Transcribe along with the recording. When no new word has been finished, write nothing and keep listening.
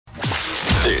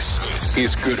This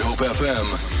is Good Hope FM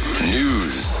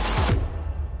News.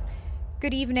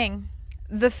 Good evening.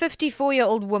 The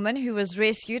 54-year-old woman who was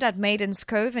rescued at Maidens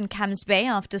Cove in Camps Bay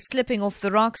after slipping off the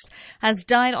rocks has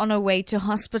died on her way to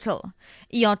hospital.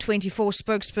 ER24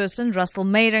 spokesperson Russell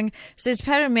Meiring says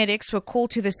paramedics were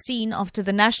called to the scene after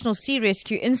the National Sea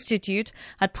Rescue Institute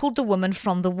had pulled the woman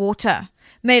from the water.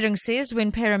 Meiring says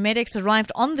when paramedics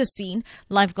arrived on the scene,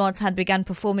 lifeguards had begun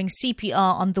performing CPR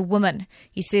on the woman.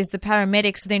 He says the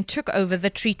paramedics then took over the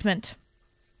treatment.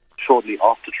 Shortly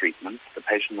after treatment, the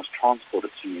patient was transported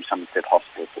to New Somerset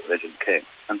Hospital for urgent care.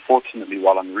 Unfortunately,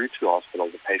 while en route to hospital,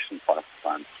 the patient passed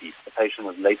time ceased. The patient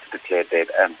was later declared dead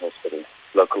and hospital.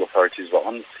 Local authorities were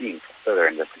on the scene for further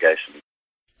investigation.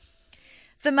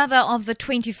 The mother of the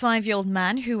 25-year-old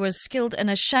man who was killed in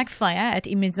a shack fire at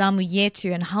Imizamu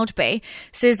Yetu in Hout Bay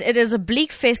says it is a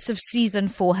bleak festive season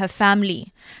for her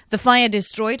family. The fire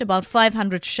destroyed about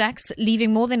 500 shacks,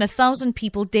 leaving more than 1,000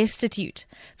 people destitute.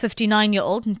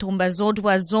 59-year-old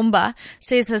Ntombazodwa Zomba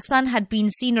says her son had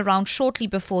been seen around shortly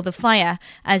before the fire,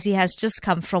 as he has just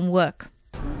come from work.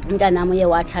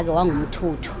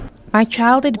 My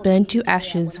child had burned to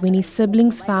ashes when his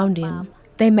siblings found him.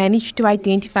 They managed to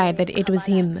identify that it was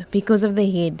him because of the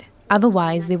head.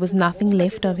 Otherwise, there was nothing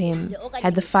left of him.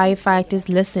 Had the firefighters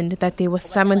listened that there was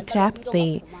someone trapped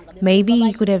there, maybe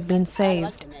he could have been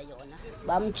saved.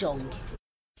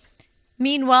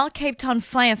 Meanwhile, Cape Town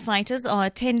firefighters are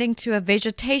attending to a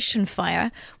vegetation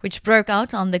fire which broke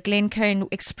out on the Glencairn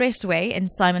Expressway in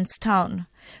Simonstown.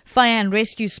 Fire and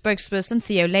Rescue spokesperson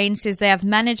Theo Lane says they have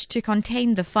managed to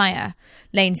contain the fire.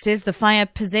 Lane says the fire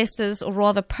possesses, or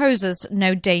rather poses,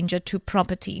 no danger to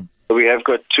property. We have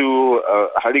got two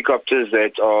helicopters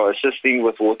that are assisting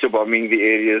with water bombing the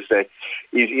areas that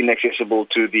is inaccessible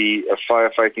to the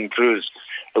firefighting crews.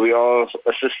 We are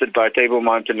assisted by Table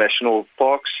Mountain National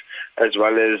Parks as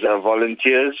well as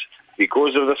volunteers.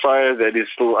 Because of the fire, that is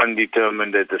still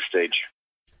undetermined at this stage.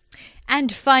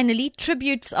 And finally,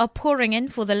 tributes are pouring in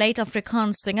for the late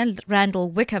Afrikaans singer Randall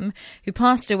Wickham, who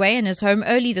passed away in his home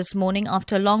early this morning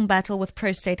after a long battle with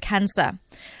prostate cancer.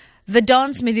 The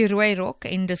Dance met die rooi rok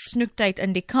en die snoektyd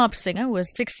in die Kaap singer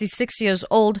was 66 years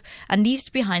old and leaves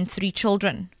behind 3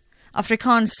 children.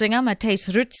 Afrikaans singer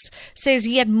Matthys Roots says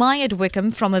he admired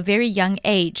Wickham from a very young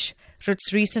age.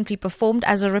 Roots recently performed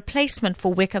as a replacement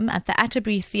for Wickham at the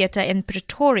Atterbury Theatre in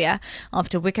Pretoria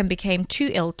after Wickham became too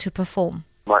ill to perform.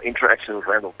 My interaction with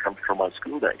Randall comes from my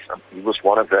school days. He was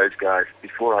one of those guys,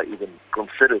 before I even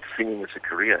considered singing as a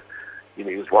career, he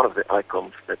was one of the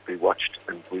icons that we watched,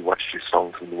 and we watched his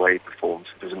songs and the way he performs.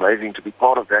 It was amazing to be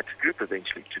part of that group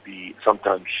eventually, to be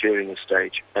sometimes sharing a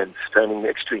stage and standing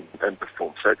next to him and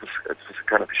perform. So it was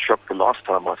kind of a shock the last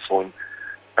time I saw him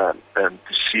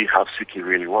to see how sick he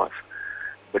really was.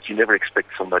 But you never expect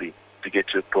somebody to get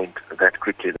to a point that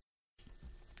quickly.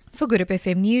 For Good Hope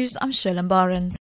FM News, I'm Shirley Barnes.